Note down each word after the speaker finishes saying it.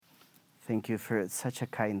Thank you for such a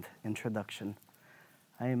kind introduction.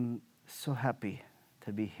 I am so happy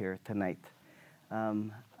to be here tonight.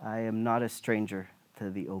 I am not a stranger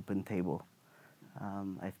to the open table.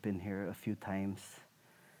 I've been here a few times.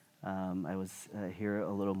 I was here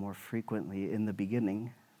a little more frequently in the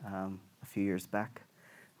beginning, a few years back,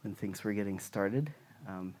 when things were getting started.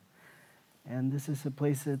 And this is a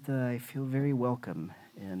place that I feel very welcome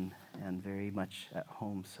in and very much at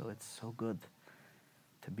home, so it's so good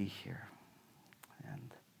to be here.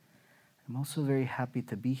 And I'm also very happy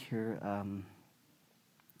to be here,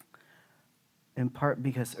 in part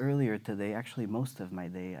because earlier today, actually most of my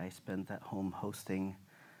day, I spent at home hosting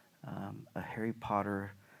a Harry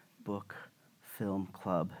Potter book film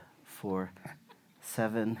club for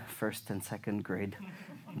 7 first and second grade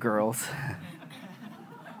girls.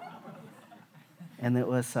 And it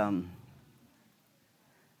was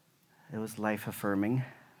life affirming.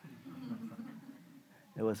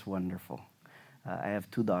 It was wonderful. I have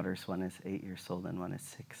 2 daughters. One is 8 years old and one is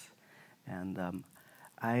 6. And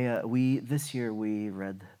this year we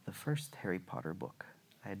read the first Harry Potter book.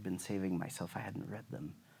 I had been saving myself. I hadn't read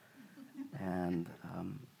them. And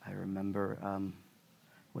I remember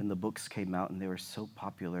when the books came out and they were so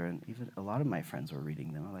popular, and even a lot of my friends were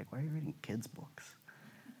reading them. I'm like, why are you reading kids' books?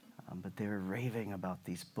 But they were raving about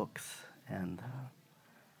these books. And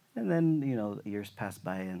then, years passed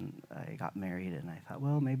by and I got married, and I thought,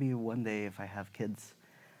 well, maybe one day if I have kids,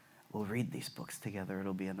 we'll read these books together.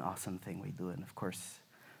 It'll be an awesome thing we do. And of course,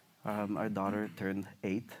 our daughter turned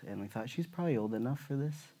 8, and we thought she's probably old enough for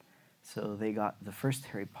this. So they got the first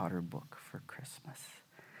Harry Potter book for Christmas.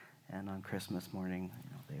 And on Christmas morning,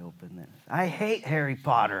 they opened it. I hate Harry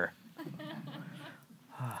Potter.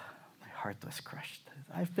 My heart was crushed.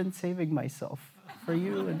 I've been saving myself for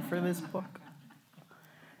you and for this book.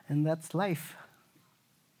 And that's life.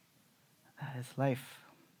 That is life.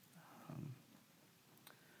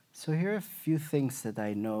 So here are a few things that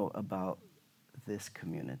I know about this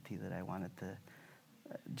community that I wanted to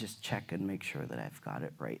just check and make sure that I've got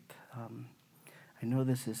it right. I know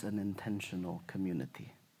this is an intentional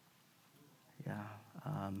community. Yeah.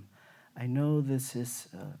 I know this is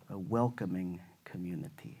a welcoming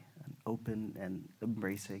community, an open and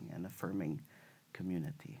embracing and affirming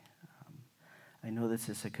community. I know this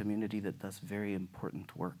is a community that does very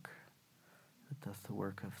important work. It does the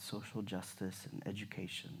work of social justice and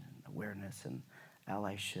education and awareness and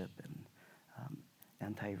allyship and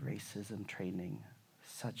anti-racism training.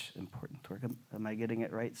 Such important work. Am I getting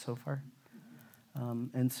it right so far?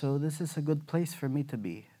 And so this is a good place for me to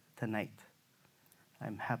be tonight.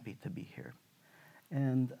 I'm happy to be here.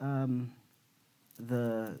 And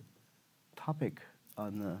the topic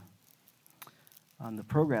on the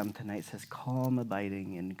program tonight says calm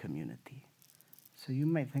abiding in community. So you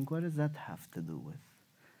might think, what does that have to do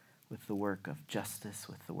with the work of justice,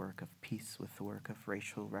 with the work of peace, with the work of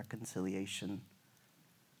racial reconciliation?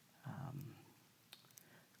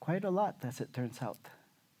 Quite a lot, as it turns out.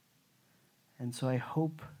 And so I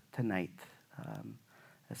hope tonight,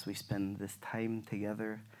 as we spend this time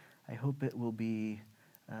together, I hope it will be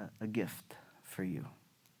a gift for you.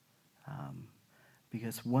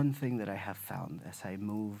 Because one thing that I have found as I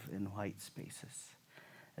move in white spaces,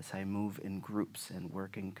 as I move in groups and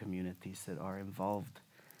work in communities that are involved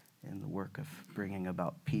in the work of bringing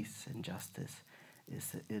about peace and justice,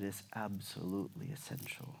 is that it is absolutely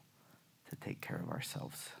essential to take care of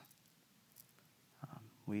ourselves.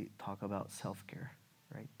 We talk about self-care,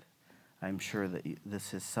 right? I'm sure that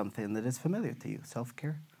this is something that is familiar to you,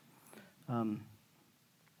 self-care.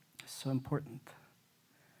 So important.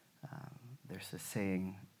 There's a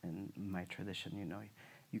saying in my tradition,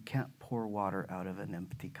 you can't pour water out of an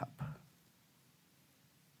empty cup.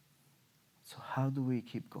 So how do we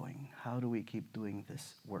keep going? How do we keep doing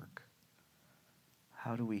this work?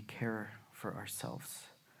 How do we care for ourselves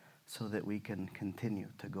so that we can continue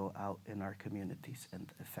to go out in our communities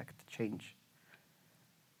and effect change?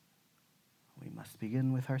 We must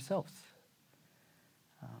begin with ourselves.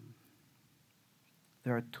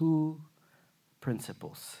 There are 2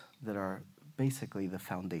 principles that are basically the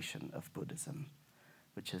foundation of Buddhism,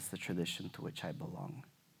 which is the tradition to which I belong.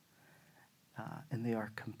 And they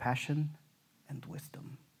are compassion and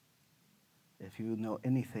wisdom. If you know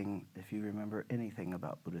anything, if you remember anything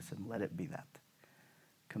about Buddhism, let it be that.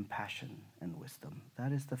 Compassion and wisdom.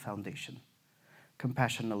 That is the foundation.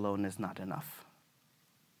 Compassion alone is not enough.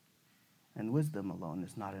 And wisdom alone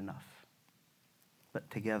is not enough.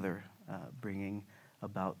 But together, bringing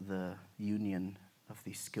about the union of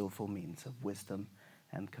these skillful means of wisdom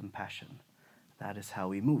and compassion, that is how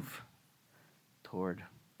we move toward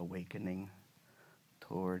awakening,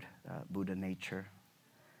 toward Buddha nature,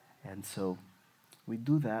 And so we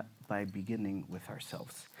do that by beginning with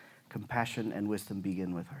ourselves. Compassion and wisdom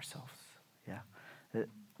begin with ourselves. Yeah. Uh,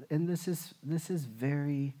 And this is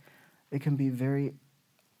very, it can be very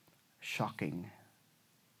shocking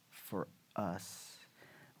for us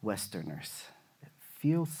Westerners. It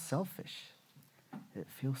feels selfish. It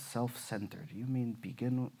feels self-centered. You mean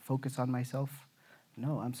focus on myself?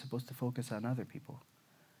 No, I'm supposed to focus on other people.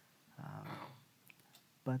 Um,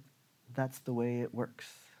 but that's the way it works.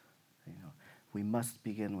 You know, we must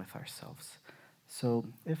begin with ourselves. So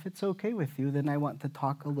if it's okay with you, then I want to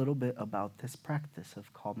talk a little bit about this practice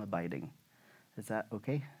of calm abiding. Is that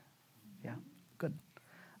okay? Yeah, good.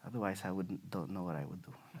 Otherwise, don't know what I would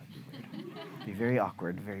do. That'd be weird. Be very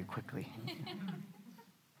awkward very quickly.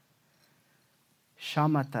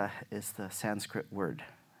 Shamatha is the Sanskrit word.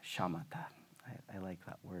 Shamatha. I like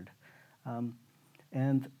that word. Um,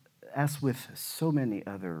 and as with so many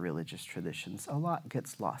other religious traditions, a lot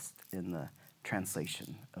gets lost in the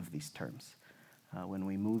translation of these terms. When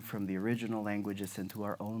we move from the original languages into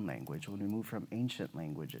our own language, when we move from ancient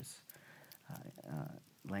languages,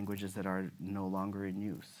 languages that are no longer in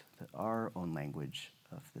use, our own language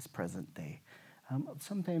of this present day,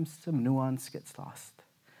 sometimes some nuance gets lost.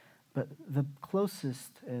 But the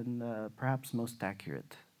closest and perhaps most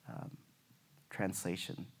accurate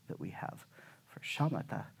translation that we have for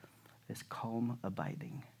shamatha is calm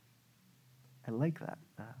abiding. I like that.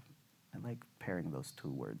 I like pairing those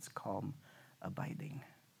two words, calm abiding.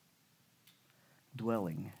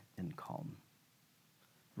 Dwelling in calm,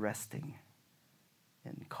 resting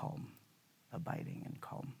in calm, abiding in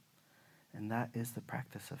calm. And that is the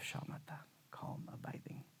practice of shamatha, calm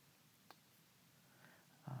abiding.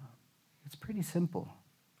 It's pretty simple,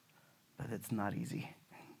 but it's not easy.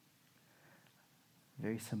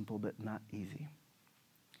 Very simple, but not easy.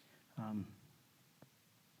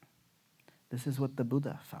 This is what the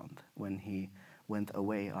Buddha found when he went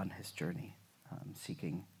away on his journey,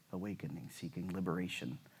 seeking awakening, seeking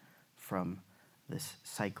liberation from this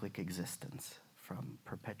cyclic existence, from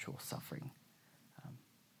perpetual suffering.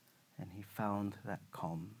 And he found that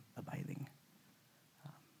calm abiding.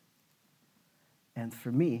 And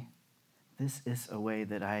for me, this is a way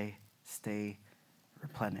that I stay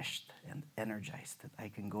replenished and energized, that I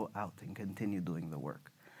can go out and continue doing the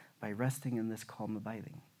work by resting in this calm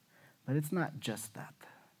abiding. But it's not just that.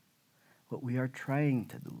 What we are trying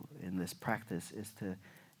to do in this practice is to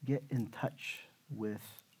get in touch with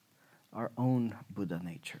our own Buddha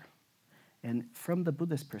nature. And from the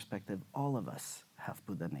Buddhist perspective, all of us have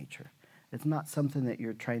Buddha nature. It's not something that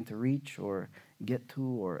you're trying to reach or get to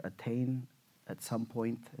or attain at some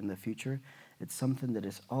point in the future. It's something that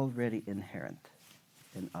is already inherent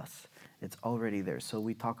in us. It's already there. So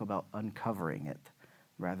we talk about uncovering it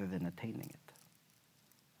rather than attaining it.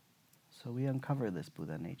 So we uncover this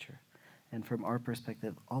Buddha nature. And from our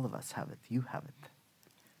perspective, all of us have it. You have it.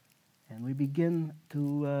 And we begin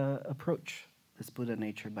to approach this Buddha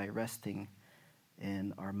nature by resting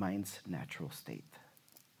in our mind's natural state,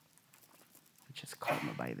 which is calm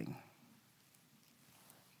abiding.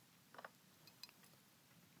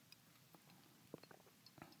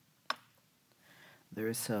 There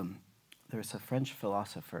is a French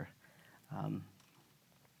philosopher,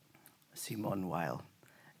 Simone Weil,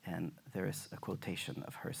 and there is a quotation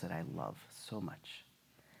of hers that I love so much.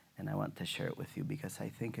 And I want to share it with you because I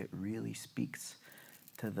think it really speaks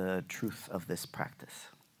to the truth of this practice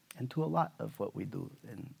and to a lot of what we do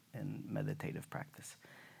in meditative practice.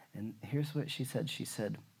 And here's what she said. She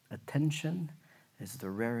said, "Attention is the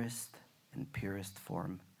rarest and purest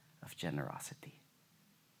form of generosity."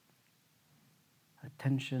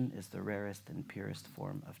 Attention is the rarest and purest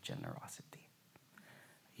form of generosity.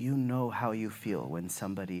 You know how you feel when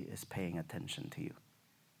somebody is paying attention to you.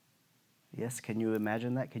 Yes, can you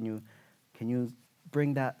imagine that? Can you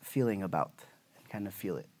bring that feeling about and kind of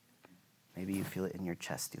feel it? Maybe you feel it in your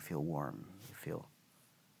chest. You feel warm. You feel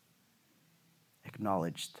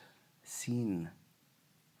acknowledged, seen,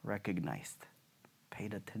 recognized,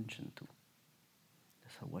 paid attention to.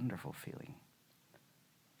 It's a wonderful feeling.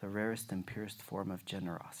 The rarest and purest form of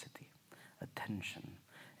generosity, attention.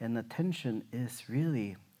 And attention is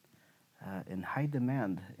really in high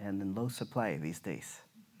demand and in low supply these days,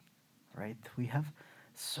 right? We have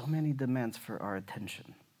so many demands for our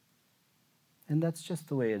attention. And that's just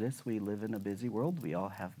the way it is. We live in a busy world. We all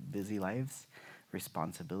have busy lives,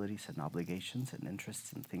 responsibilities and obligations and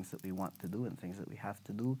interests and things that we want to do and things that we have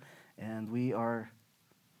to do. And our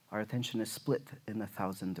attention is split in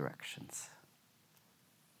 1,000 directions.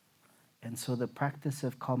 And so the practice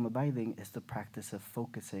of calm abiding is the practice of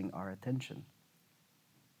focusing our attention.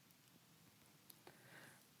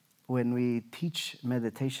 when we teach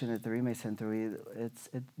meditation at the Rime Center,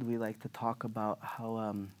 we like to talk about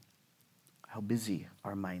how busy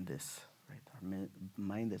our mind is. Right, our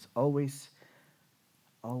mind is always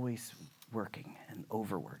working and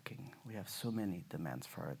overworking. We have so many demands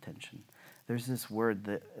for our attention. There's this word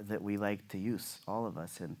that we like to use, all of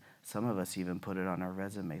us, and some of us even put it on our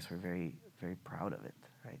resumes. We're very, very proud of it,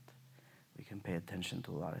 right? We can pay attention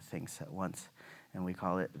to a lot of things at once. And we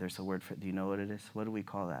call it, there's a word for, do you know what it is? What do we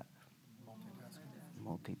call that?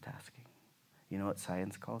 Multitasking. You know what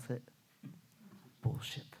science calls it?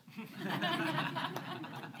 Bullshit.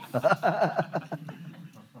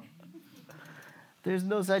 There's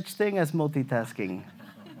no such thing as multitasking.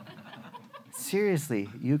 Seriously,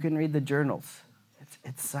 you can read the journals.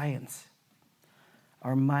 It's science.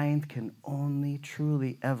 Our mind can only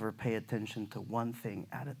truly ever pay attention to one thing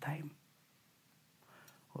at a time.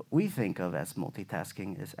 What we think of as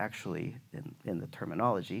multitasking is actually, in the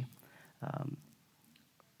terminology,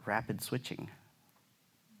 rapid switching,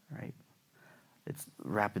 right? It's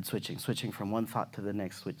rapid switching from one thought to the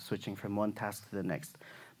next, switching from one task to the next,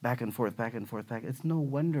 back and forth, back and forth, back. It's no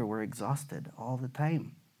wonder we're exhausted all the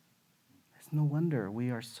time. It's no wonder we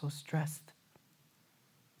are so stressed.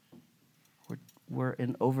 We're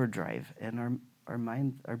in overdrive, and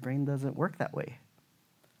our brain doesn't work that way.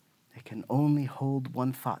 It can only hold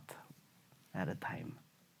one thought at a time.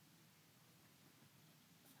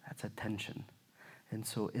 That's attention. And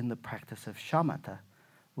so in the practice of shamatha,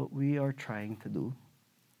 what we are trying to do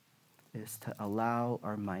is to allow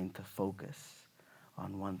our mind to focus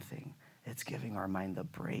on one thing. It's giving our mind a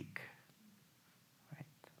break, right?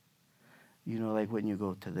 You know, like when you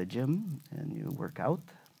go to the gym and you work out,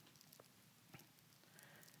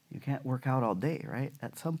 you can't work out all day, right?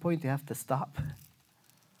 At some point you have to stop.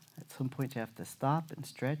 At some point you have to stop and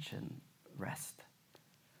stretch and rest.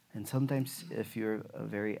 And sometimes if you're a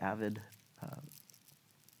very avid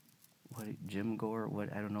gym goer,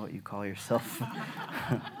 I don't know what you call yourself.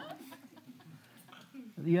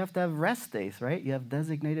 You have to have rest days, right? You have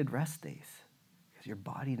designated rest days because your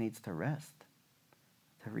body needs to rest,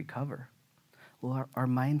 to recover. Well, our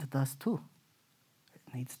mind does too.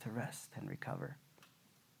 It needs to rest and recover.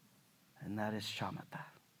 And that is shamatha,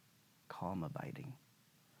 calm abiding.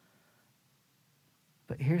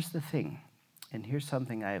 But here's the thing, and here's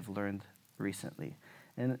something I have learned recently.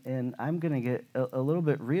 And I'm going to get a little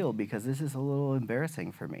bit real because this is a little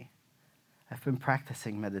embarrassing for me. I've been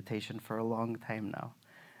practicing meditation for a long time now.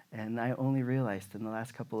 And I only realized in the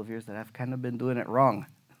last couple of years that I've kind of been doing it wrong.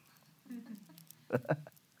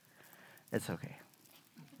 It's okay.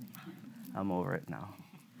 I'm over it now.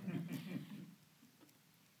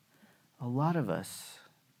 A lot of us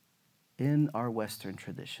in our Western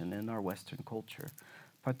tradition, in our Western culture,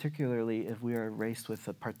 particularly if we are raised with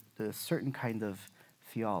a certain kind of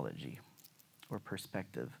theology or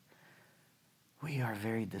perspective, we are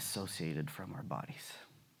very dissociated from our bodies.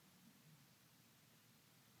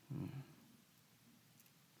 We're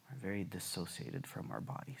very dissociated from our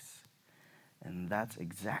bodies. And that's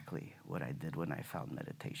exactly what I did when I found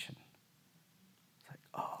meditation. It's like,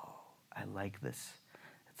 oh, I like this.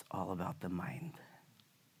 It's all about the mind.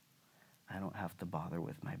 I don't have to bother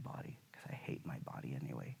with my body because I hate my body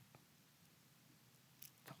anyway.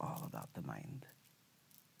 It's all about the mind.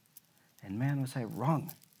 And man, was I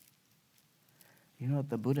wrong. You know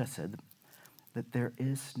what the Buddha said? That there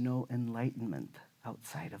is no enlightenment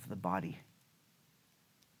outside of the body.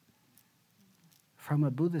 From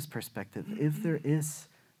a Buddhist perspective, if there is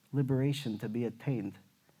liberation to be attained,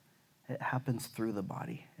 it happens through the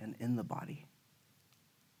body and in the body.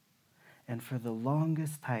 And for the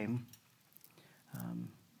longest time,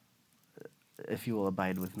 if you will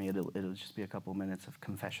abide with me, it'll just be a couple minutes of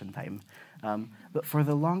confession time. But for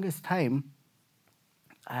the longest time,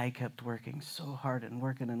 I kept working so hard and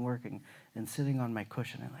working and sitting on my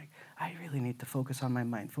cushion and like, I really need to focus on my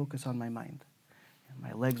mind. And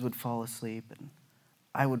my legs would fall asleep and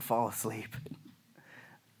I would fall asleep.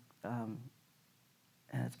 And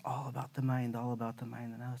it's all about the mind.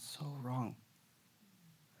 And I was so wrong.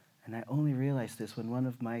 And I only realized this when one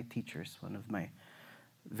of my teachers, one of my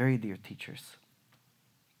very dear teachers,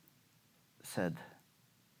 said,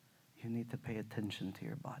 you need to pay attention to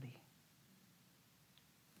your body.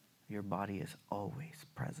 Your body is always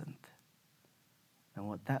present. And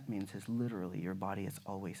what that means is literally your body is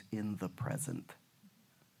always in the present.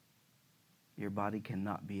 Your body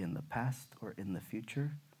cannot be in the past or in the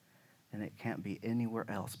future, and it can't be anywhere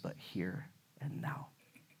else but here and now.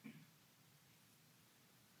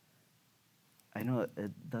 I know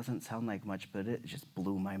it doesn't sound like much, but it just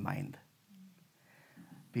blew my mind.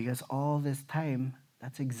 Because all this time,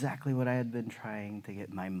 That's exactly what I had been trying to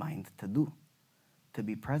get my mind to do, to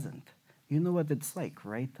be present. You know what it's like,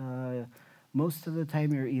 right? Most of the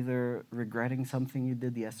time you're either regretting something you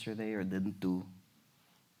did yesterday or didn't do,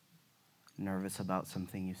 nervous about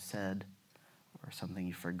something you said or something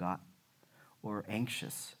you forgot, or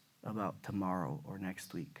anxious about tomorrow or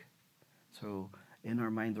next week. So in our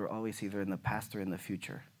mind, we're always either in the past or in the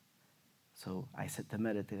future. So I sit to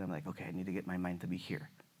meditate. I'm like, okay, I need to get my mind to be here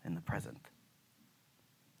in the present.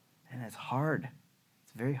 And it's hard.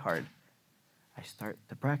 It's very hard. I start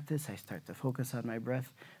to practice. I start to focus on my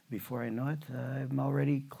breath. Before I know it, I'm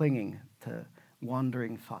already clinging to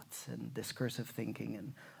wandering thoughts and discursive thinking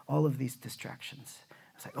and all of these distractions.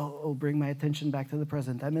 It's like, oh, bring my attention back to the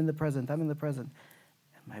present. I'm in the present. I'm in the present.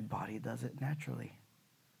 And my body does it naturally.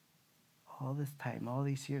 All this time, all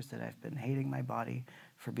these years that I've been hating my body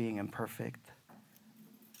for being imperfect,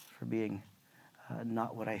 for being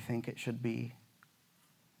not what I think it should be,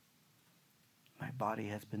 my body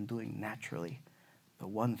has been doing naturally the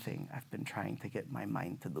one thing I've been trying to get my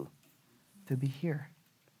mind to do, to be here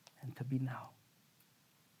and to be now.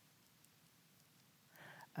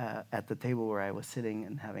 At the table where I was sitting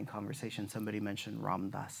and having conversation, somebody mentioned Ram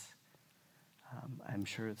Dass. I'm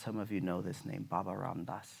sure some of you know this name, Baba Ram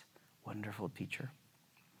Dass, wonderful teacher.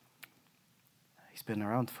 He's been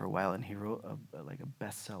around for a while, and he wrote a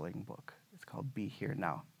best-selling book. It's called Be Here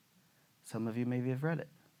Now. Some of you maybe have read it.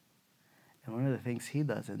 And one of the things he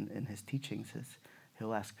does in his teachings is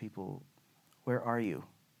he'll ask people, where are you?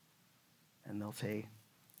 And they'll say,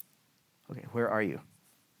 okay, where are you?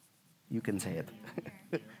 You can say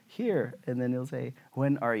it. Here. And then he'll say,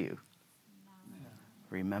 when are you? Now.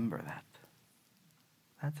 Remember that.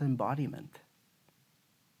 That's embodiment.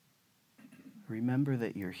 Remember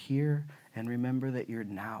that you're here and remember that you're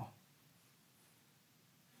now.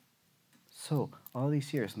 So, all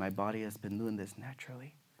these years, my body has been doing this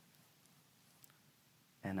naturally.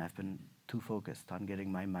 And I've been too focused on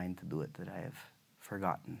getting my mind to do it that I have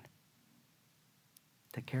forgotten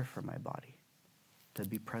to care for my body, to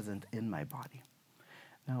be present in my body.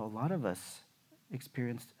 Now, a lot of us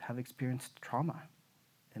have experienced trauma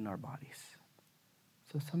in our bodies.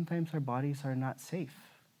 So sometimes our bodies are not safe.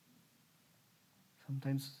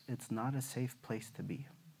 Sometimes it's not a safe place to be.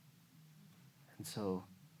 And so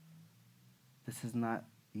this is not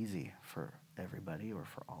easy for everybody or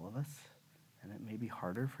for all of us. And it may be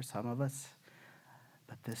harder for some of us,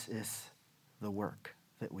 but this is the work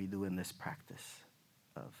that we do in this practice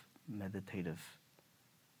of meditative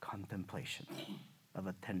contemplation, of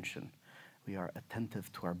attention. We are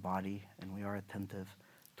attentive to our body and we are attentive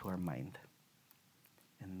to our mind.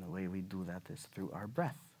 And the way we do that is through our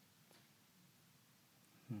breath.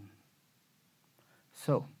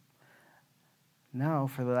 So, now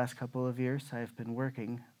for the last couple of years, I've been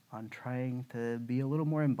working on trying to be a little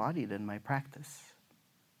more embodied in my practice.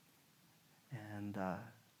 And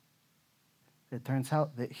it turns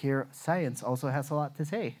out that here science also has a lot to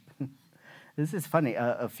say. This is funny.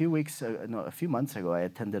 A few months ago, I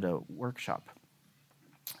attended a workshop.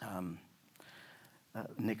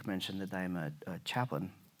 Nick mentioned that I'm a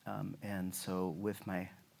chaplain. And so with my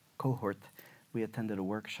cohort, we attended a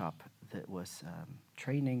workshop that was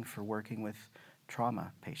training for working with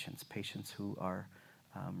trauma patients who are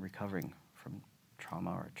recovering from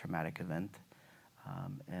trauma or a traumatic event.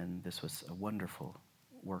 And this was a wonderful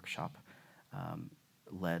workshop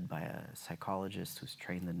led by a psychologist who's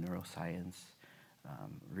trained in neuroscience.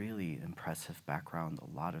 Really impressive background,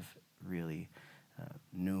 a lot of really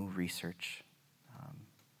new research.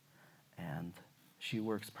 And she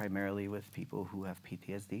works primarily with people who have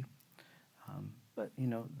PTSD. But,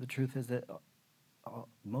 the truth is that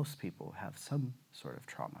most people have some sort of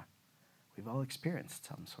trauma. We've all experienced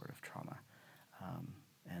some sort of trauma,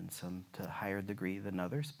 and some to a higher degree than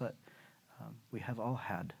others, but we have all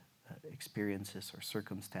had experiences or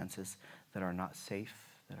circumstances that are not safe,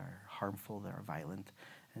 that are harmful, that are violent.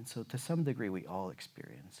 And so to some degree, we all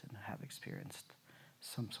experience and have experienced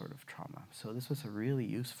some sort of trauma. So this was a really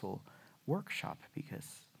useful workshop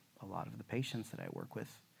because a lot of the patients that I work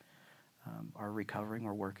with are recovering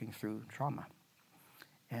or working through trauma.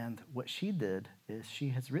 And what she did is she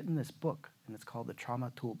has written this book, and it's called The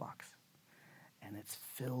Trauma Toolbox. And it's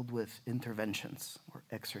filled with interventions or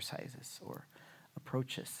exercises or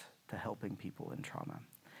approaches to helping people in trauma.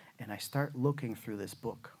 And I start looking through this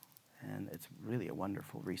book, and it's really a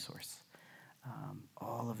wonderful resource.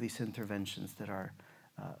 All of these interventions that are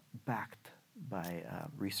backed by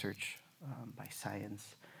research, by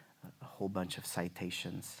science, a whole bunch of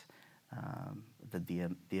citations, the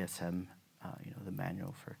DSM, the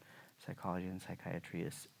Manual for Psychology and Psychiatry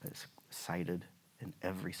is cited in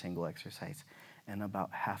every single exercise. and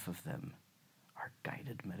about half of them are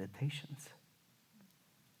guided meditations.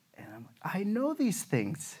 And I'm like, I know these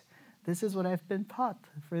things. This is what I've been taught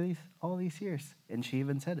for all these years. And she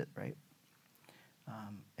even said it, right?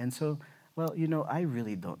 And so, well, I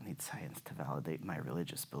really don't need science to validate my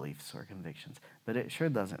religious beliefs or convictions, but it sure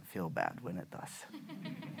doesn't feel bad when it does.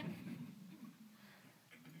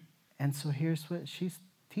 And so here's what she's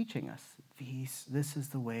teaching us. This is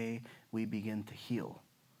the way we begin to heal,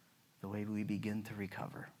 the way we begin to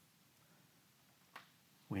recover.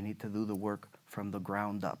 We need to do the work from the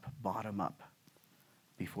ground up, bottom up,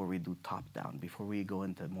 before we do top down, before we go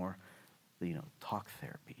into more, talk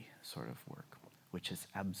therapy sort of work, which is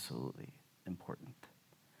absolutely important.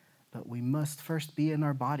 But we must first be in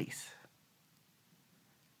our bodies.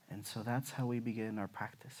 And so that's how we begin our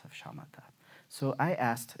practice of shamatha. So I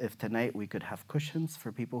asked if tonight we could have cushions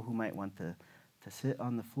for people who might want to sit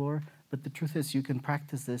on the floor. But the truth is you can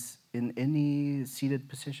practice this in any seated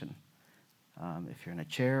position. If you're in a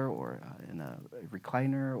chair or in a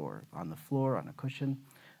recliner or on the floor, on a cushion,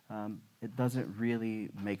 it doesn't really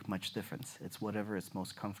make much difference. It's whatever is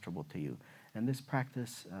most comfortable to you. And this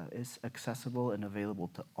practice is accessible and available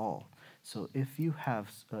to all. So if you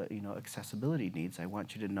have, accessibility needs, I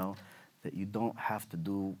want you to know that you don't have to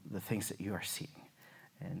do the things that you are seeing.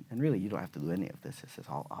 And really, you don't have to do any of this. This is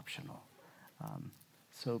all optional.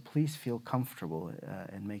 So please feel comfortable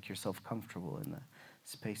and make yourself comfortable in the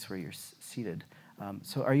space where you're seated.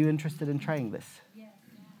 So are you interested in trying this?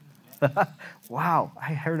 Yes. Wow,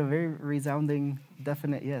 I heard a very resounding,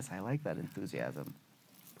 definite yes. I like that enthusiasm.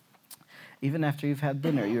 Even after you've had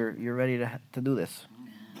dinner, you're ready to do this.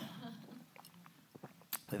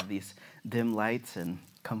 With these dim lights and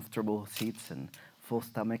comfortable seats and full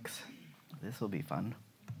stomachs, this will be fun.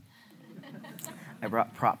 I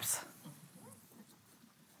brought props.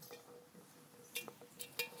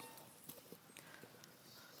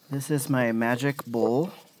 This is my magic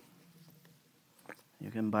bowl.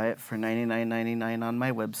 You can buy it for $99.99 on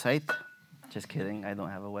my website. Just kidding, I don't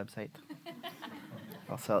have a website.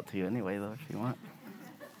 I'll sell it to you anyway, though, if you want.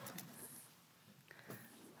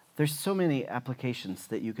 There's so many applications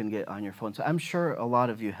that you can get on your phone. So I'm sure a lot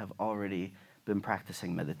of you have already been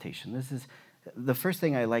practicing meditation. This is the first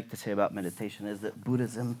thing I like to say about meditation is that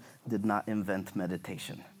Buddhism did not invent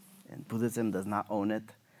meditation. And Buddhism does not own it.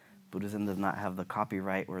 Buddhism does not have the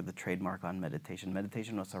copyright or the trademark on meditation.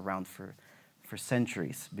 Meditation was around for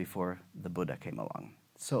centuries before the Buddha came along.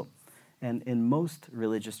 So, and in most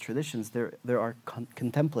religious traditions, there are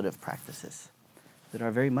contemplative practices that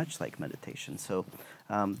are very much like meditation. So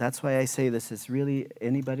that's why I say this is really,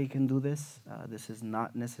 anybody can do this. This is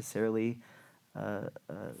not necessarily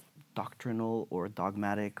doctrinal or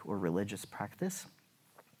dogmatic or religious practice.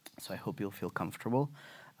 So I hope you'll feel comfortable.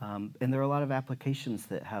 And there are a lot of applications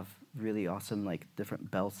that have really awesome, like different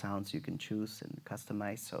bell sounds you can choose and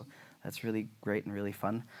customize. So that's really great and really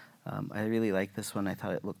fun. I really like this one. I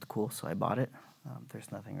thought it looked cool, so I bought it.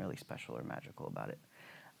 There's nothing really special or magical about it.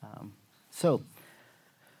 So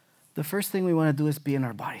the first thing we want to do is be in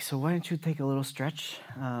our body. So why don't you take a little stretch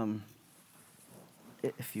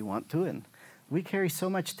if you want to. And we carry so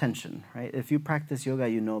much tension, right? If you practice yoga,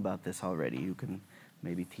 you know about this already. You can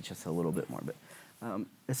maybe teach us a little bit more. But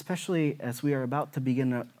especially as we are about to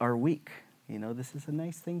begin our week, this is a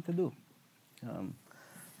nice thing to do.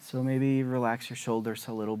 So maybe relax your shoulders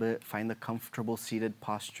a little bit. Find a comfortable seated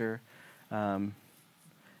posture.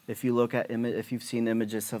 If you look at if you've seen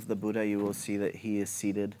images of the Buddha, you will see that he is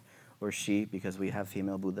seated, or she, because we have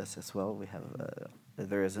female Buddhas as well. We have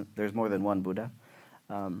there's more than one Buddha.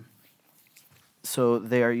 So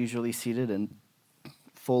they are usually seated in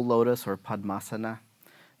full lotus or padmasana.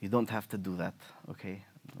 You don't have to do that, okay?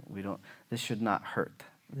 This should not hurt.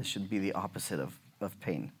 This should be the opposite of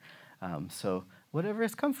pain. So whatever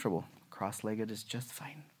is comfortable. Cross-legged is just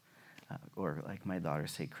fine. Or like my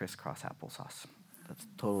daughters say, crisscross applesauce. That's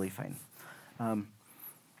totally fine.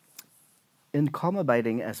 In calm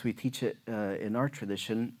abiding, as we teach it in our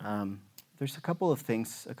tradition, there's a couple of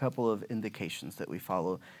things, a couple of indications that we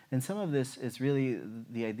follow. And some of this is really,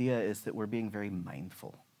 the idea is that we're being very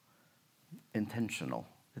mindful, intentional,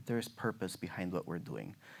 that there's purpose behind what we're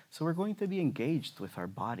doing. So we're going to be engaged with our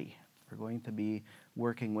body. We're going to be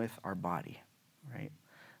working with our body, right?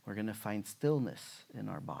 We're going to find stillness in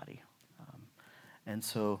our body. And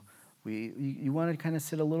so you want to kind of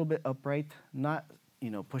sit a little bit upright, not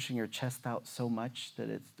pushing your chest out so much that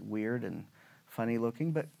it's weird and funny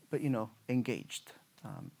looking, but engaged,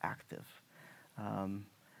 active.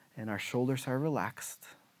 And our shoulders are relaxed.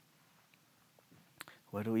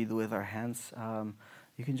 What do we do with our hands?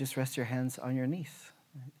 You can just rest your hands on your knees.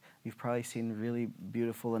 You've probably seen really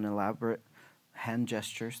beautiful and elaborate hand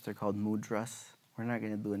gestures. They're called mudras. We're not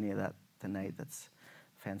going to do any of that tonight. That's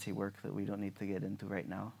fancy work that we don't need to get into right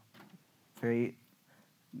now. Very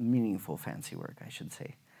meaningful fancy work, I should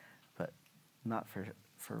say, but not for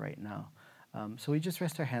right now. So we just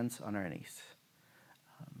rest our hands on our knees.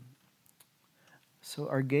 So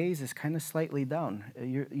our gaze is kind of slightly down.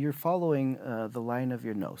 You're following the line of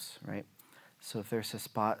your nose, right? So if there's a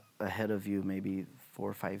spot ahead of you, maybe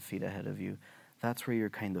 4 or 5 feet ahead of you, that's where you're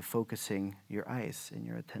kind of focusing your eyes and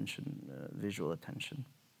your attention, visual attention.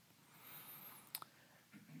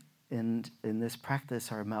 And in this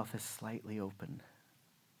practice, our mouth is slightly open,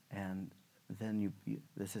 and then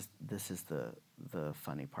this is the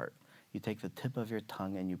funny part. You take the tip of your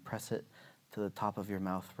tongue and you press it to the top of your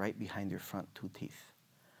mouth, right behind your front 2 teeth.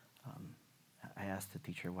 I asked the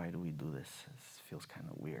teacher, why do we do this? This feels kind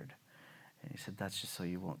of weird. And he said, that's just so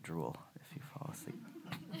you won't drool if you fall asleep.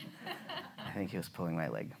 I think he was pulling my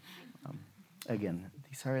leg. Again,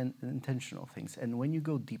 these are intentional things. And when you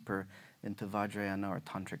go deeper into Vajrayana or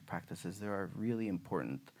tantric practices, there are really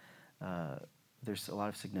important, there's a lot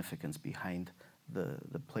of significance behind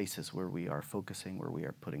the places where we are focusing, where we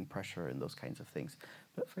are putting pressure and those kinds of things.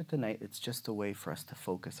 But for tonight, it's just a way for us to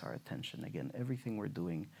focus our attention. Again, everything we're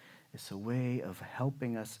doing is a way of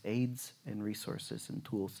helping us, aids and resources and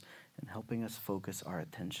tools, and helping us focus our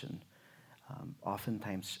attention.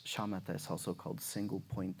 Oftentimes, shamatha is also called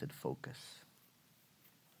single-pointed focus.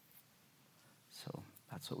 So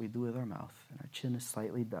that's what we do with our mouth. And our chin is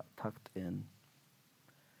slightly tucked in.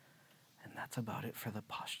 And that's about it for the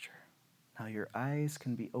posture. Now your eyes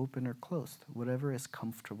can be open or closed, whatever is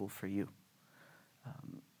comfortable for you.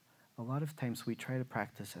 A lot of times we try to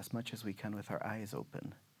practice as much as we can with our eyes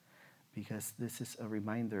open, because this is a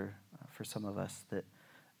reminder for some of us that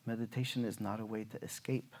meditation is not a way to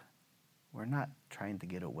escape. We're not trying to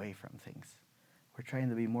get away from things. We're trying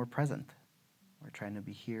to be more present. We're trying to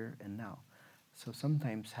be here and now. So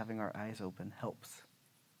sometimes having our eyes open helps.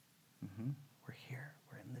 We're here.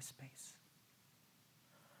 We're in this space.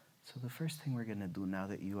 So the first thing we're going to do now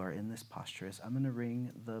that you are in this posture is I'm going to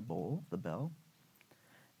ring the bell,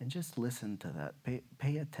 and just listen to that.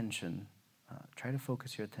 Pay attention. Try to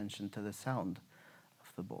focus your attention to the sound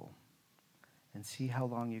of the bowl and see how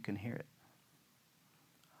long you can hear it.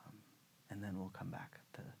 And then we'll come back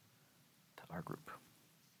to our group.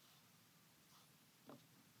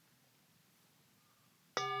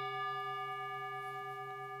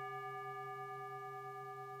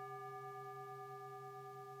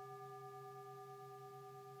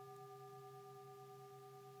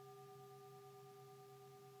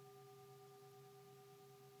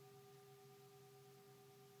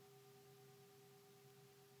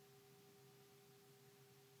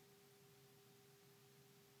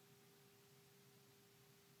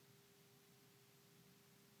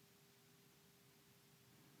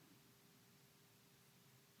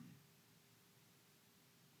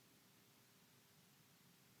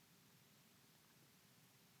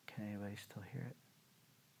 Can anybody still hear it?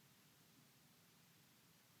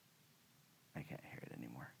 I can't hear it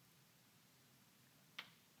anymore.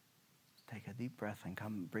 Just take a deep breath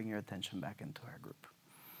and bring your attention back into our group.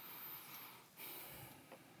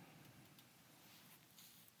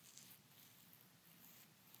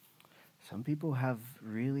 Some people have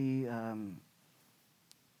really, really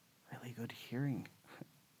good hearing.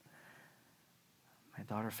 My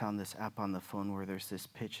daughter found this app on the phone where there's this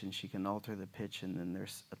pitch and she can alter the pitch, and then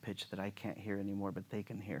there's a pitch that I can't hear anymore, but they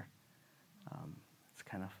can hear. It's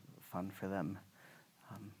kind of fun for them.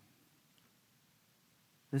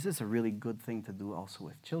 This is a really good thing to do also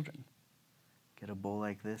with children. Get a bowl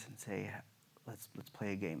like this and say, let's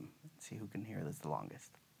play a game and see who can hear this the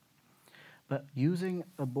longest. But using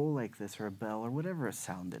a bowl like this or a bell or whatever a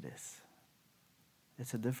sound it is,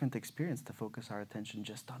 it's a different experience to focus our attention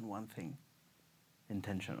just on one thing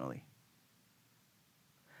intentionally.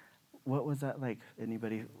 What was that like?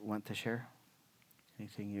 Anybody want to share?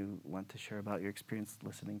 Anything you want to share about your experience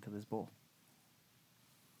listening to this bowl?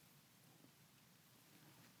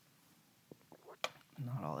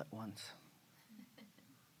 Not all at once.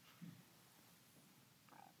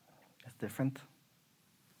 It's different?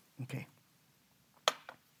 Okay.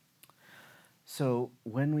 So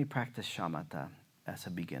when we practice shamatha as a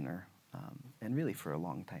beginner, and really for a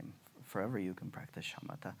long time, forever you can practice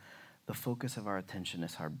shamatha, the focus of our attention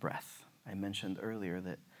is our breath. I mentioned earlier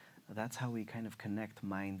that that's how we kind of connect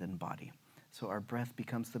mind and body. So our breath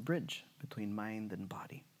becomes the bridge between mind and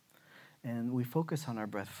body. And we focus on our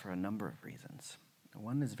breath for a number of reasons.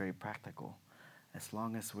 One is very practical. As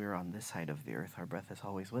long as we're on this side of the earth, our breath is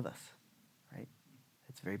always with us, right?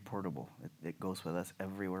 It's very portable. It goes with us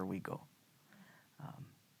everywhere we go.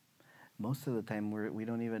 most of the time we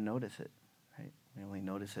don't even notice it, right? We only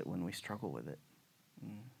notice it when we struggle with it.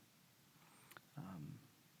 Mm.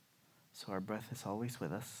 So our breath is always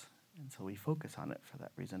with us, and so we focus on it for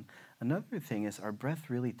that reason. Another thing is our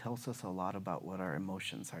breath really tells us a lot about what our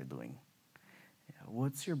emotions are doing. Yeah,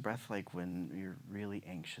 what's your breath like when you're really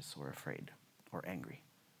anxious or afraid or angry?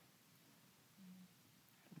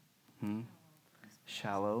 Hmm?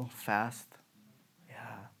 Shallow, fast.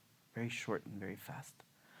 Yeah, very short and very fast.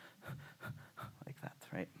 Like that,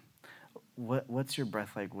 right? What's your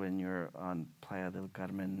breath like when you're on Playa del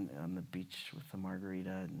Carmen on the beach with the margarita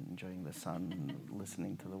and enjoying the sun and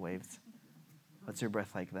listening to the waves? What's your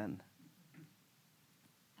breath like then?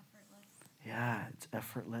 Effortless. Yeah, it's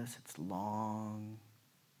effortless, it's long,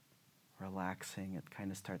 relaxing. It kind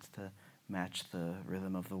of starts to match the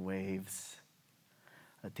rhythm of the waves.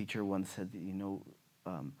 A teacher once said,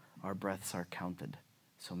 our breaths are counted,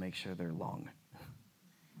 so make sure they're long.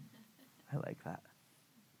 I like that.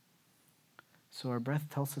 So our breath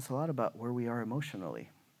tells us a lot about where we are emotionally.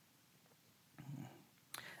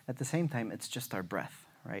 At the same time, it's just our breath,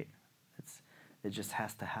 right? It just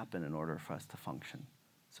has to happen in order for us to function.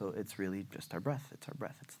 So it's really just our breath. It's our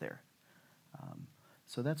breath. It's there.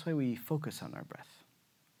 So that's why we focus on our breath.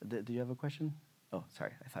 Do you have a question? Oh,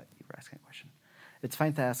 sorry. I thought you were asking a question. It's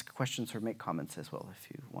fine to ask questions or make comments as well if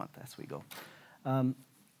you want as we go.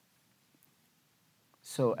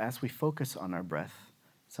 So as we focus on our breath,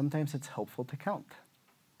 sometimes it's helpful to count.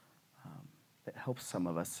 It helps some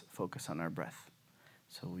of us focus on our breath.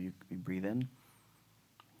 So you breathe in,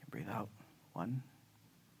 you breathe out. 1,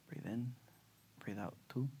 breathe in, breathe out.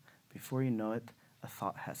 2. Before you know it, a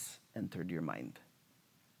thought has entered your mind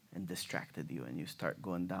and distracted you, and you start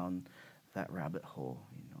going down that rabbit hole.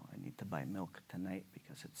 I need to buy milk tonight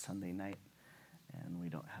because it's Sunday night, and we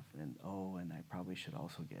don't have. And I probably should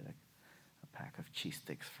also get a pack of cheese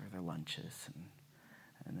sticks for their lunches,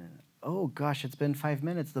 and then oh gosh, it's been 5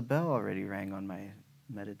 minutes. The bell already rang on my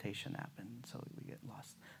meditation app, and so we get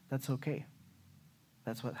lost. That's okay.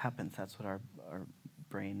 That's what happens. That's what our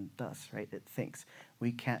brain does, right? It thinks.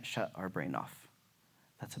 We can't shut our brain off.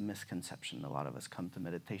 That's a misconception. A lot of us come to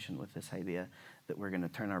meditation with this idea that we're going to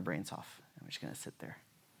turn our brains off and we're just going to sit there.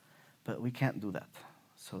 But we can't do that.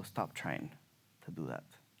 So stop trying to do that.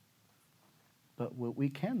 But what we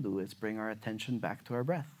can do is bring our attention back to our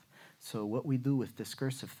breath. So what we do with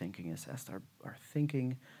discursive thinking is as our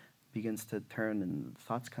thinking begins to turn and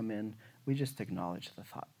thoughts come in, we just acknowledge the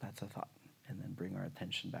thought. That's a thought. And then bring our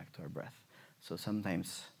attention back to our breath. So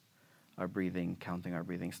sometimes our breathing, counting our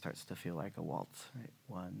breathing starts to feel like a waltz, right?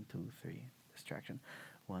 1, 2, 3, distraction.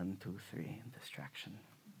 1, 2, 3, distraction.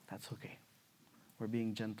 That's okay. We're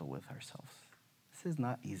being gentle with ourselves. This is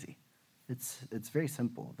not easy. It's very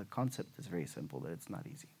simple. The concept is very simple, but it's not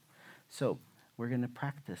easy. So we're going to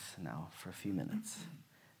practice now for a few minutes.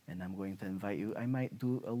 And I'm going to invite you, I might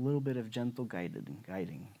do a little bit of gentle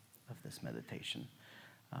guiding of this meditation.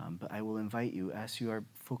 But I will invite you, as you are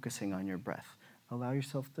focusing on your breath, allow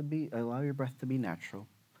your breath to be natural.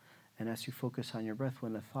 And as you focus on your breath,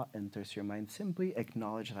 when a thought enters your mind, simply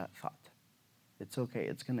acknowledge that thought. It's okay.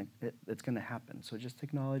 It's gonna happen. So just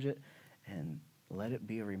acknowledge it and let it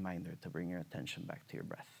be a reminder to bring your attention back to your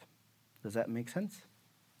breath. Does that make sense?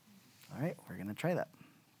 All right, we're gonna try that.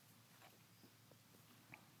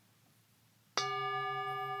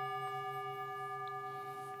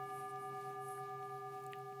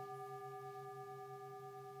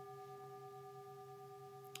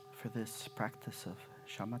 For this practice of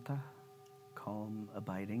shamatha, calm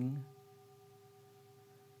abiding,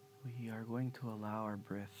 we are going to allow our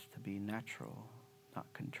breath to be natural, not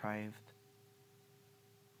contrived.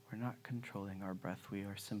 We're not controlling our breath, we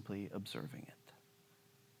are simply observing it,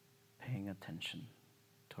 paying attention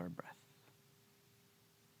to our breath.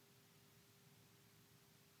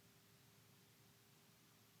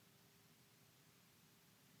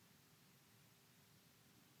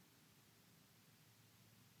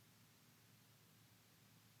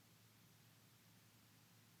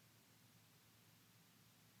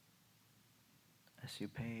 As you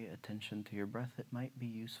pay attention to your breath, it might be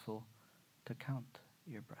useful to count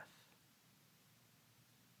your breath.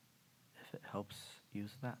 If it helps,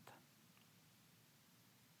 use that.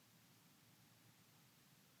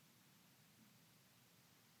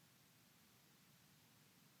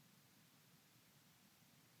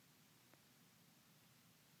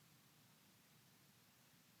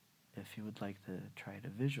 If you would like to try to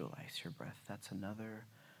visualize your breath, that's another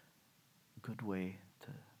good way to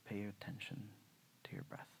pay your attention to your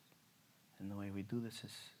breath. And the way we do this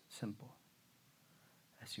is simple.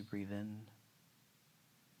 As you breathe in,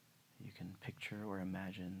 you can picture or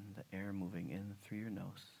imagine the air moving in through your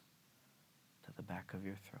nose to the back of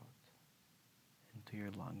your throat, into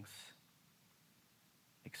your lungs,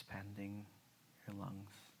 expanding your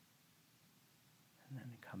lungs, and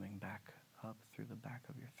then coming back up through the back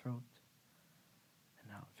of your throat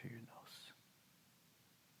and out through your nose.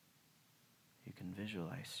 You can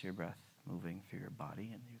visualize your breath moving through your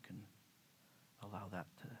body, and you can allow that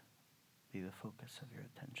to be the focus of your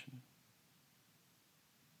attention.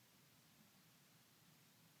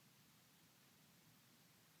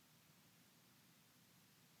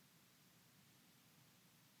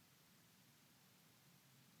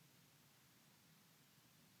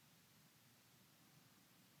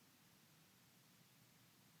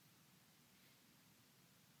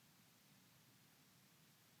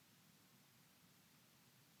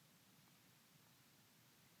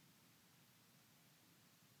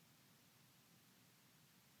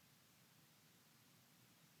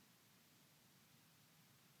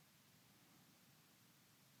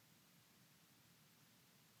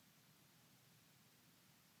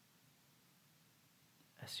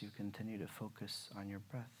 As you continue to focus on your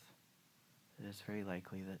breath, it is very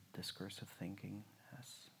likely that discursive thinking has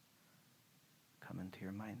come into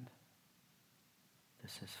your mind.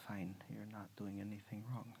 This is fine. You're not doing anything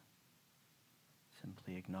wrong.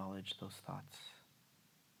 Simply acknowledge those thoughts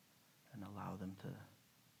and allow them to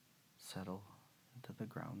settle into the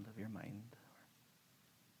ground of your mind,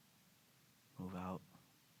 or move out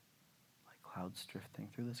like clouds drifting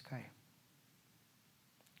through the sky,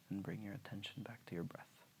 and bring your attention back to your breath.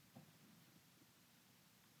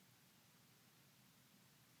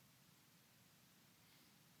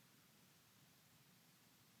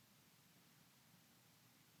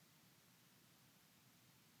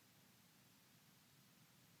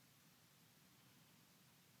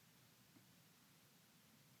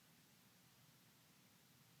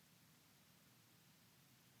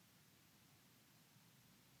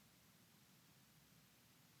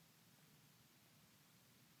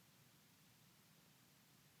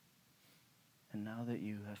 And now that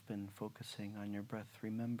you have been focusing on your breath,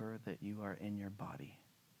 remember that you are in your body.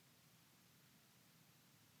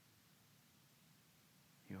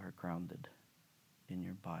 You are grounded in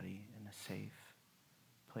your body in a safe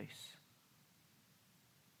place.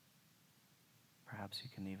 Perhaps you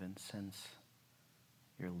can even sense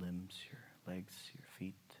your limbs, your legs, your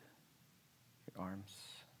feet, your arms.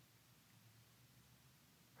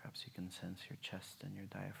 Perhaps you can sense your chest and your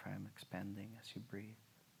diaphragm expanding as you breathe.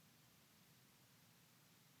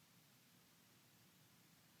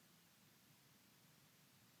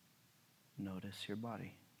 Notice your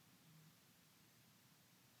body.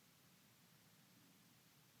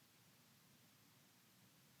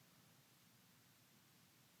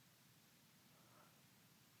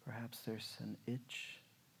 Perhaps there's an itch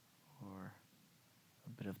or a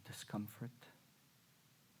bit of discomfort.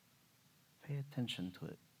 Pay attention to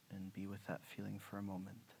it and be with that feeling for a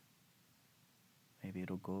moment. Maybe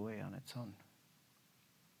it'll go away on its own.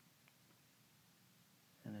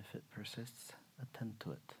 And if it persists, attend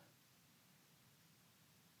to it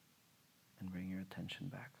and bring your attention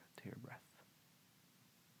back to your breath.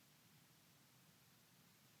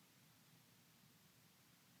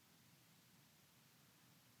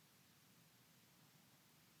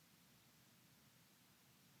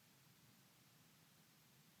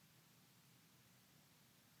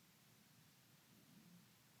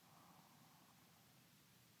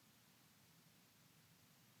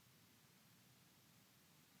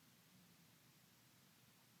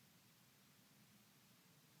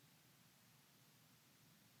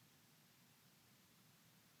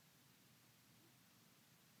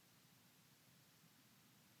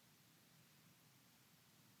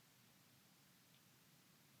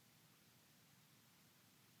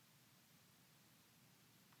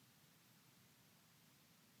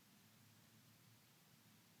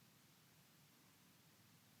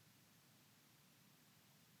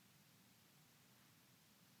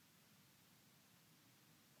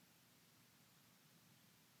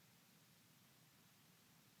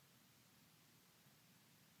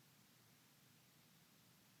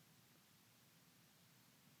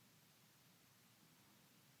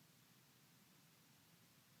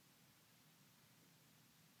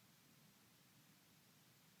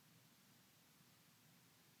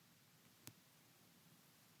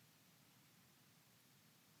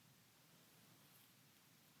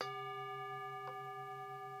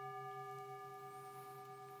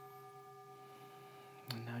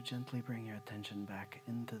 And now gently bring your attention back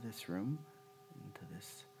into this room, into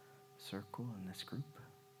this circle and this group.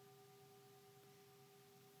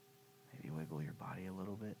 Maybe wiggle your body a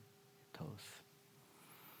little bit, your toes.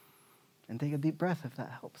 And take a deep breath if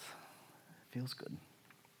that helps. It feels good.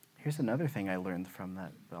 Here's another thing I learned from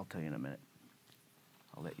that, but I'll tell you in a minute.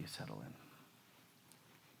 I'll let you settle in.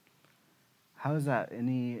 How is that?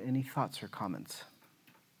 Any thoughts or comments?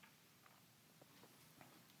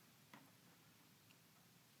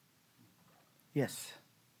 Yes.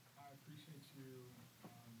 I appreciate you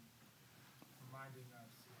reminding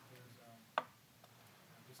us if there's a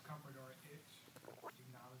discomfort or an itch,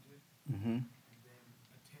 acknowledge it, Mm-hmm. and then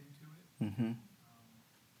attend to it. Mm-hmm.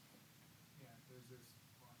 Yeah, there's this,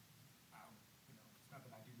 well, it's not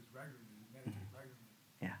that I do this regularly, meditate regularly.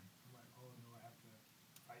 Yeah. I'm like, oh no, I have to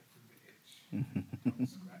fight through the itch. Don't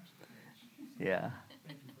scratch the itch. So, Yeah.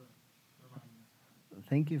 thank you for reminding us.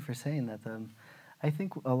 Thank you for saying that. I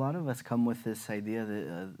think a lot of us come with this idea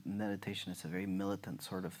that meditation is a very militant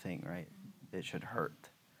sort of thing, right? It should hurt.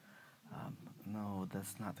 No,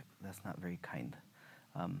 that's not very kind.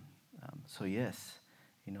 So yes,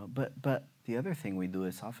 but the other thing we do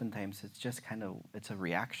is oftentimes it's just it's a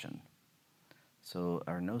reaction. So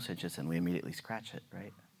our nose itches and we immediately scratch it,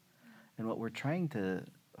 right? And what we're trying to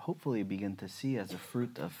hopefully begin to see as a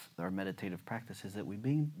fruit of our meditative practice is that we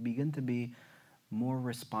begin to be more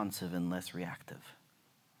responsive and less reactive,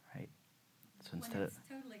 right? So When it's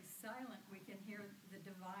totally silent, we can hear the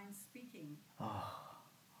divine speaking. Oh,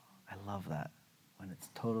 I love that. When it's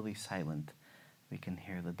totally silent, we can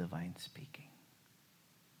hear the divine speaking.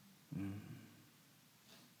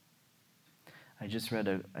 I just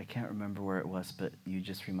read I can't remember where it was, but you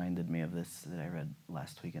just reminded me of this that I read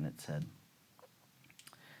last week, and it said,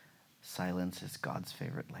 silence is God's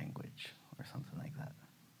favorite language, or something like that.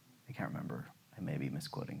 I can't remember. I may be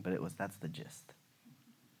misquoting, but that's the gist.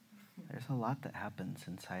 There's a lot that happens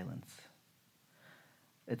in silence.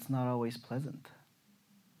 It's not always pleasant.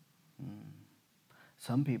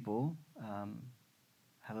 Some people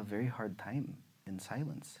have a very hard time in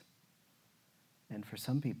silence. And for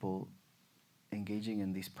some people, engaging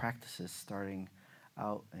in these practices, starting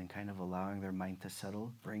out and kind of allowing their mind to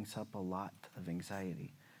settle, brings up a lot of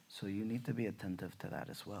anxiety. So you need to be attentive to that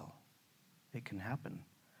as well. It can happen.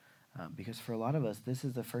 Because for a lot of us, this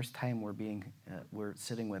is the first time we're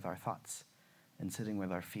sitting with our thoughts and sitting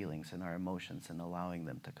with our feelings and our emotions and allowing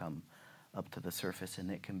them to come up to the surface, and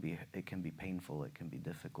it can be painful, it can be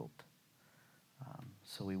difficult.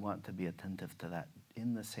 So we want to be attentive to that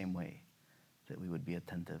in the same way that we would be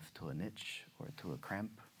attentive to an itch or to a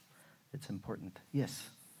cramp. It's important. Yes?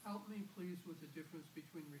 Help me, please, with the difference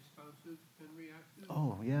between responsive and reactive.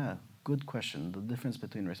 Oh, yeah. Good question. The difference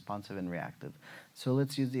between responsive and reactive. So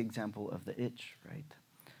let's use the example of the itch, right?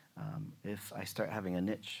 If I start having an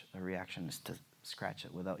itch, a reaction is to scratch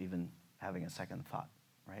it without even having a second thought,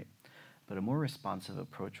 right? But a more responsive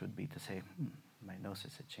approach would be to say, my nose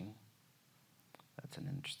is itching. That's an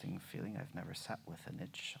interesting feeling. I've never sat with an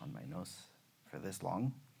itch on my nose for this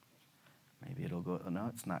long. Maybe it'll go, no,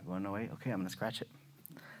 it's not going away. Okay, I'm going to scratch it.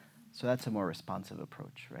 So that's a more responsive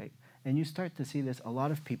approach, right? And you start to see this. A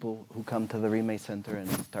lot of people who come to the Rime Center and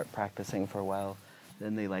start practicing for a while,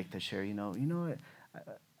 then they like to share,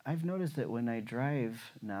 I've noticed that when I drive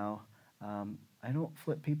now, I don't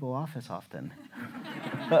flip people off as often.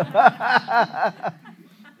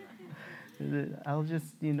 I'll just,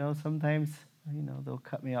 sometimes, they'll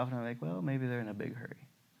cut me off and I'm like, well, maybe they're in a big hurry.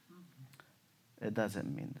 It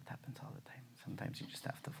doesn't mean that happens all the time. Sometimes you just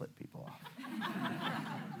have to flip people off.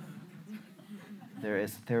 There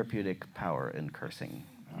is therapeutic power in cursing.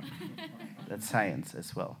 That's science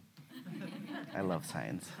as well. I love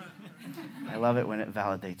science. I love it when it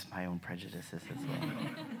validates my own prejudices as well.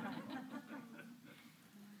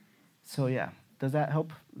 So yeah, does that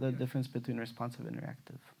help, the difference between responsive and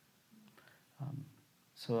reactive?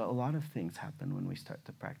 So a lot of things happen when we start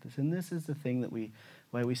to practice. And this is the thing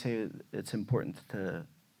why we say it's important to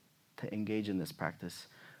engage in this practice.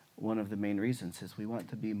 One of the main reasons is we want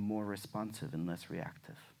to be more responsive and less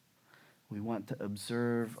reactive. We want to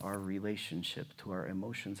observe our relationship to our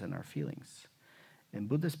emotions and our feelings. In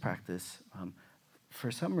Buddhist practice,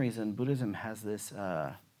 for some reason, Buddhism has this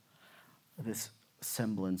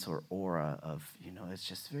semblance or aura of, it's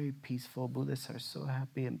just very peaceful. Buddhists are so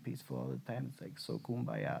happy and peaceful all the time. It's like so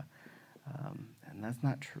kumbaya. And that's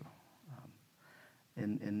not true.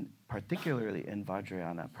 In particularly in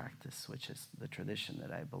Vajrayana practice, which is the tradition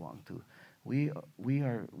that I belong to, we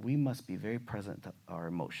must be very present to our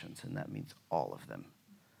emotions, and that means all of them.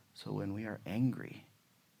 So when we are angry,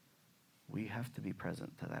 we have to be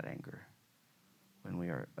present to that anger. When we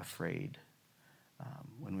are afraid,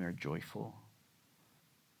 when we are joyful,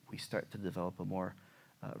 we start to develop a more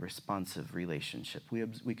responsive relationship.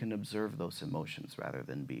 We can observe those emotions rather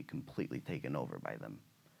than be completely taken over by them.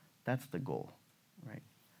 That's the goal, right?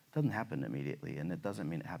 It doesn't happen immediately, and it doesn't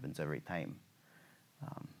mean it happens every time.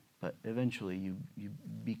 but eventually you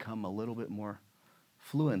become a little bit more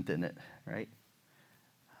fluent in it, right?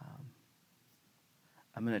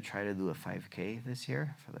 I'm going to try to do a 5K this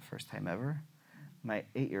year for the first time ever. My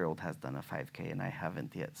 8-year-old has done a 5K and I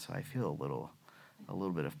haven't yet, so I feel a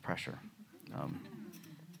little bit of pressure.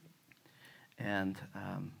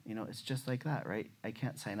 It's just like that, right? I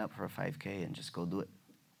can't sign up for a 5K and just go do it.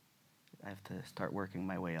 I have to start working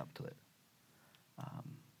my way up to it.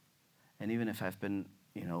 And even if I've been,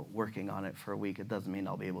 working on it for a week, it doesn't mean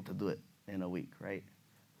I'll be able to do it in a week, right?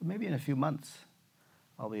 But maybe in a few months,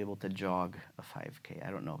 I'll be able to jog a 5K.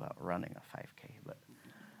 I don't know about running a 5K, but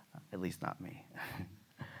at least not me.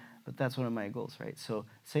 But that's one of my goals, right? So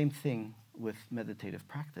same thing with meditative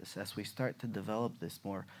practice. As we start to develop this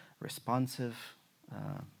more responsive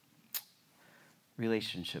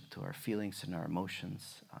relationship to our feelings and our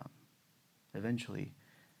emotions, eventually,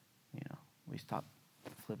 we stop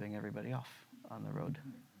flipping everybody off on the road.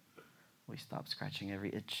 We stop scratching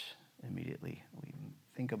every itch immediately. We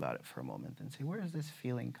think about it for a moment and say, where is this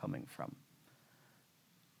feeling coming from?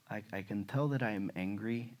 I can tell that I am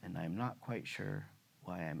angry, and I'm not quite sure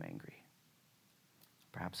why I'm angry.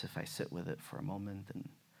 Perhaps if I sit with it for a moment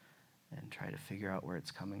and try to figure out where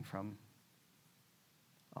it's coming from,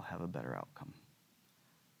 I'll have a better outcome.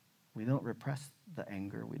 We don't repress the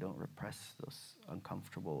anger. We don't repress those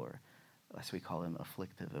uncomfortable, or as we call them,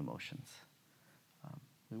 afflictive emotions.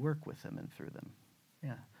 We work with them and through them.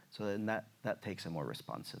 Yeah. So then that takes a more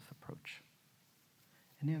responsive approach.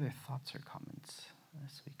 Any other thoughts or comments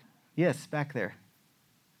this week? Yes, back there.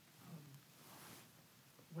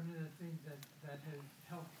 One of the things that has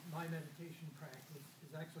helped my meditation practice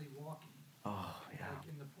is actually walking. Oh, yeah. Like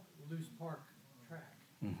in the loose park track.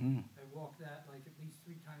 Mm-hmm. I walk that like at least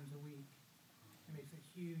 3 times a week. It makes a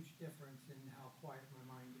huge difference in how quiet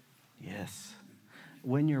my mind is. Yes.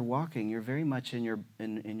 When you're walking, you're very much in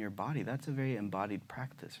your body. That's a very embodied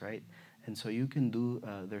practice, right? And so you can do,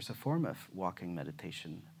 there's a form of walking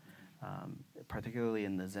meditation, particularly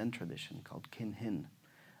in the Zen tradition called Kin-Hin.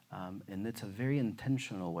 And it's a very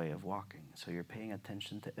intentional way of walking. So you're paying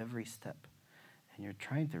attention to every step. And you're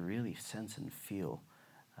trying to really sense and feel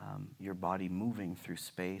your body moving through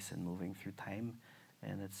space and moving through time.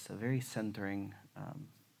 And it's a very centering,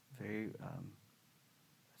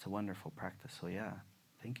 it's a wonderful practice. So yeah,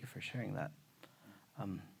 thank you for sharing that.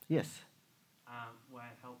 Yes? What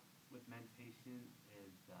helps with meditation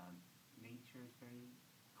is nature is very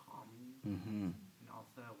calming. Mm-hmm. And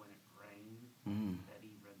also when it rains,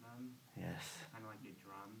 steady rhythm. Yes. Kind of like a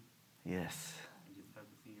drum. Yes. And just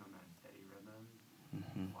focusing on that steady rhythm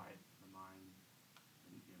quiets the mind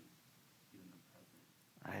and you in the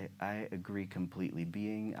present. I agree completely.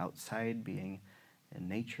 Being outside, being in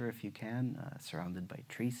nature if you can, surrounded by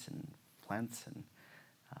trees and plants and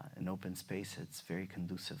an open space, it's very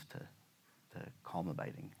conducive to calm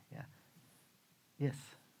abiding. Yeah. Yes.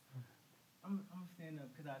 I'm stand up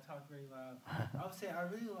because I talk very loud. I would say I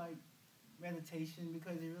really like meditation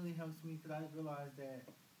because it really helps me, because I realize that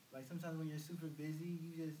like sometimes when you're super busy,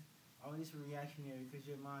 you just always reactionary because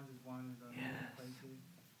your mind just wanders on different places.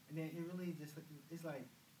 And then it really just, it's like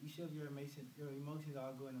you shove your emotions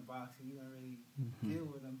all go in a box and you don't really deal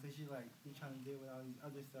with them because you're trying to deal with all these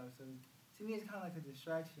other stuff. So to me, it's kind of like a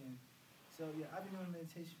distraction. So yeah, I've been doing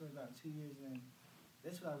meditation for about 2 years, and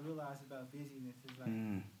that's what I realized about busyness. Is like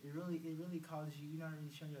it really causes you. You're not really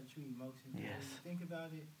showing your true emotions. Yes. When you think about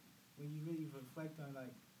it, when you really reflect on like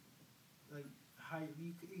how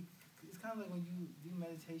you, it's kind of like when you do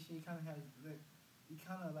meditation, you kind of have it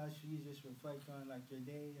kind of allows you to just reflect on like your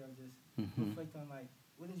day, or just reflect on like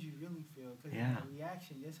what did you really feel? Because in that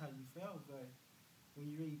reaction, that's how you felt. But when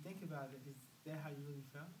you really think about it, is that how you really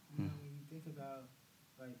felt? You know, when you think about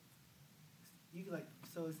like you could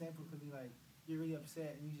so example could be like you're really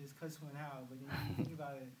upset and you just cuss one out, but then you think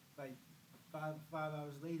about it like five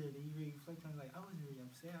hours later, then you really reflect on like I wasn't really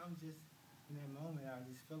upset. I was just in that moment. I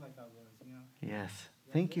just felt like I was, you know. Yes.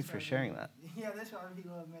 Thank you for sharing that. Yeah, that's why I really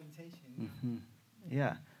love meditation. You know?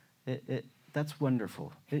 Yeah, that's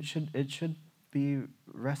wonderful. It should be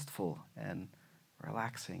restful and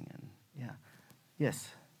relaxing, and yeah.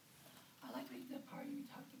 Yes. I like the part you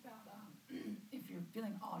talked about if you're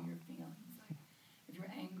feeling all your feelings, like if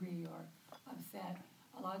you're angry or upset,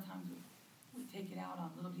 a lot of times we take it out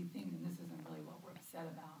on little bitty things, and this isn't really what we're upset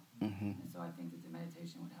about. And so I think that the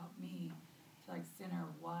meditation would help me to like center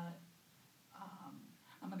what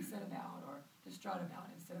I'm upset about or distraught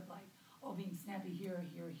about, instead of like, oh, being snappy here,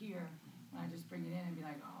 when I just bring it in and be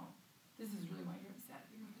like, oh, this is really why you're upset.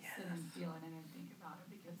 You need to sit and feel it and then think about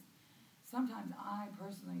it, because sometimes I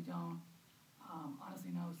personally don't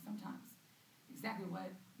honestly know sometimes exactly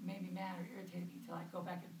what made me mad or irritated me till I go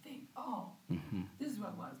back and think, oh, Mm-hmm. this is what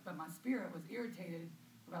it was. But my spirit was irritated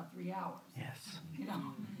for about 3 hours. Yes.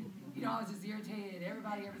 I was just irritated at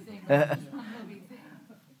everybody, everything, but it was one real big thing.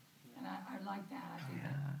 And I like that. I think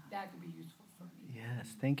that could be useful for me.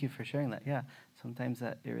 Yes, thank you for sharing that. Yeah, sometimes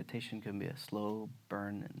that irritation can be a slow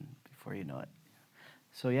burn, and before you know it.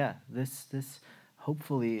 So yeah, this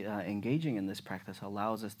hopefully engaging in this practice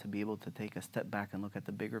allows us to be able to take a step back and look at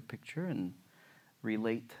the bigger picture and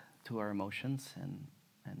relate to our emotions and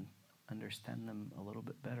understand them a little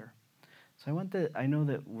bit better. So I know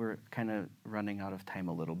that we're kind of running out of time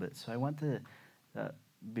a little bit, so I want to,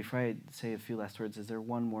 before I say a few last words, is there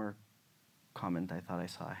one more comment? I thought I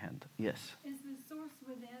saw a hand. Yes. Is the source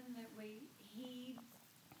within that we heed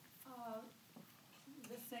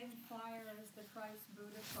the same fire as the Christ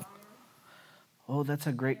Buddha fire? Oh, that's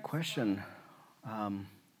a great question. I'm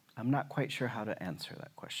not quite sure how to answer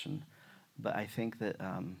that question, but I think that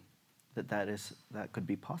that could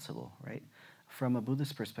be possible, right? From a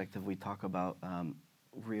Buddhist perspective, we talk about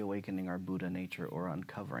reawakening our Buddha nature or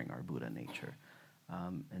uncovering our Buddha nature.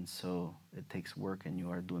 And so it takes work, and you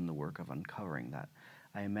are doing the work of uncovering that.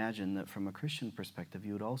 I imagine that from a Christian perspective,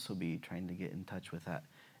 you would also be trying to get in touch with that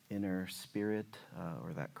inner spirit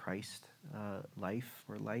or that Christ life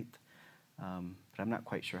or light. But I'm not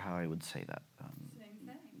quite sure how I would say that. Same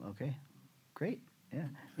thing. Okay, great. Yeah.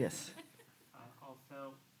 Yes.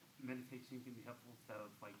 Also, meditation can be helpful. So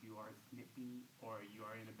if like you are snippy or you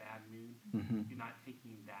are in a bad mood, Mm-hmm. you're not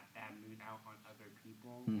taking that bad mood out on other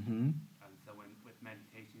people. Mm-hmm. So with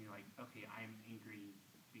meditation, you're like, okay, I am angry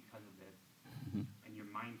because of this, Mm-hmm. and you're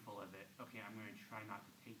mindful of it. Okay, I'm going to try not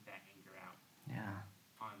to take that anger out Yeah.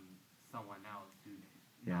 on someone else who's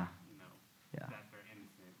Yeah. not, Yeah. that they're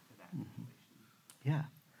innocent to that Mhm. situation. Yeah,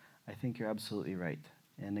 I think you're absolutely right.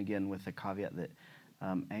 And again, with the caveat that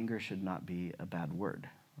anger should not be a bad word,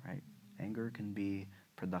 right? Anger can be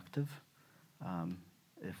productive um,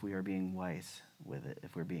 if we are being wise with it,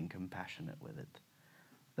 if we're being compassionate with it.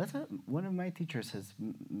 One of my teachers has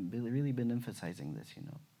really been emphasizing this,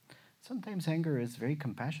 Sometimes anger is very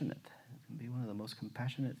compassionate. It can be one of the most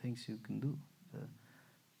compassionate things you can do,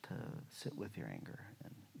 to sit with your anger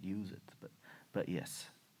and use it. But yes,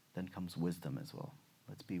 then comes wisdom as well.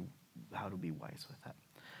 How to be wise with that.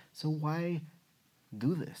 So why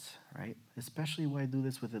do this, right? Especially why do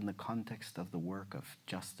this within the context of the work of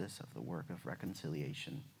justice, of the work of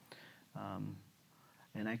reconciliation.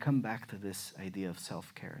 And I come back to this idea of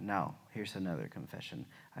self-care. Now, here's another confession.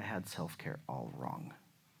 I had self-care all wrong.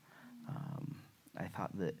 I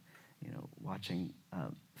thought that, watching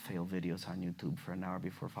fail videos on YouTube for an hour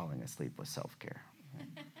before falling asleep was self-care.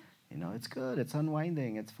 It's good, it's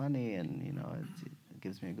unwinding, it's funny, and, it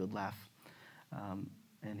gives me a good laugh.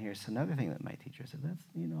 And here's another thing that my teacher said.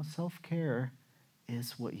 That's, self-care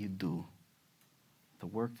is what you do, the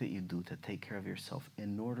work that you do to take care of yourself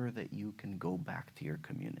in order that you can go back to your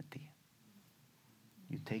community.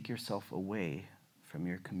 You take yourself away from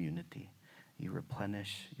your community. You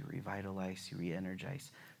replenish, you revitalize, you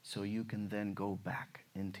re-energize, so you can then go back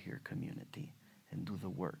into your community and do the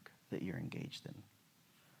work that you're engaged in.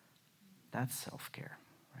 That's self-care,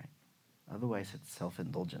 right? Otherwise, it's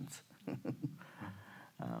self-indulgence.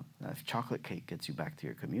 If chocolate cake gets you back to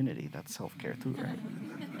your community, that's self-care too, right?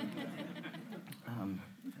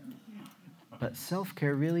 But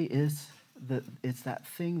self-care really is it's that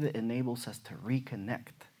thing that enables us to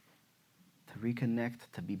reconnect,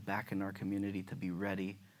 to be back in our community, to be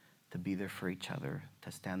ready, to be there for each other,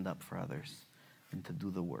 to stand up for others, and to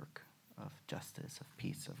do the work of justice, of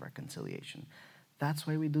peace, of reconciliation. That's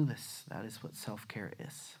why we do this. That is what self-care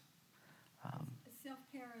is.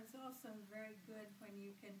 Self-care is also very good when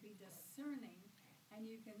you can be discerning and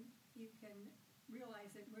you can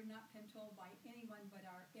realize that we're not controlled by anyone but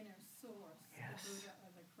our inner source, Yes. the Buddha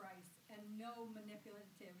or the Christ, and no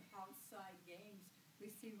manipulative outside games. We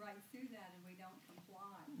see right through that and we don't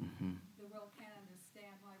comply. Mm-hmm. The world can't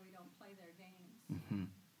understand why we don't play their games. Mm-hmm.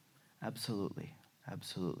 Absolutely,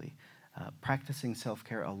 absolutely. Practicing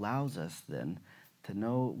self-care allows us then to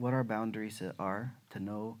know what our boundaries are, to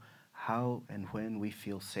know how and when we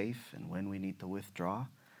feel safe and when we need to withdraw,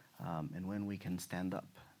 and when we can stand up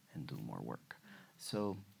and do more work.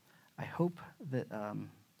 So I hope that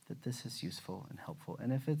this is useful and helpful.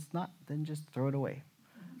 And if it's not, then just throw it away.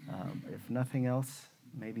 If nothing else,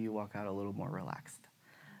 maybe you walk out a little more relaxed.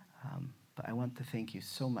 But I want to thank you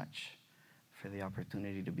so much for the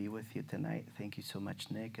opportunity to be with you tonight. Thank you so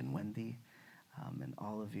much, Nick and Wendy, and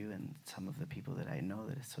all of you and some of the people that I know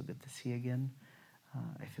that is so good to see again.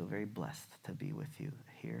 I feel very blessed to be with you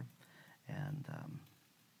here, and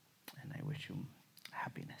I wish you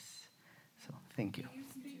happiness. So thank you. Do you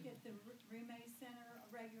speak at the Rime Center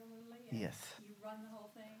regularly? And Yes. You run the whole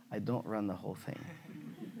thing? I don't run the whole thing.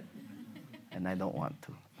 And I don't want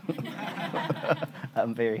to.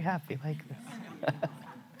 I'm very happy like this.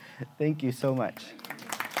 Thank you so much.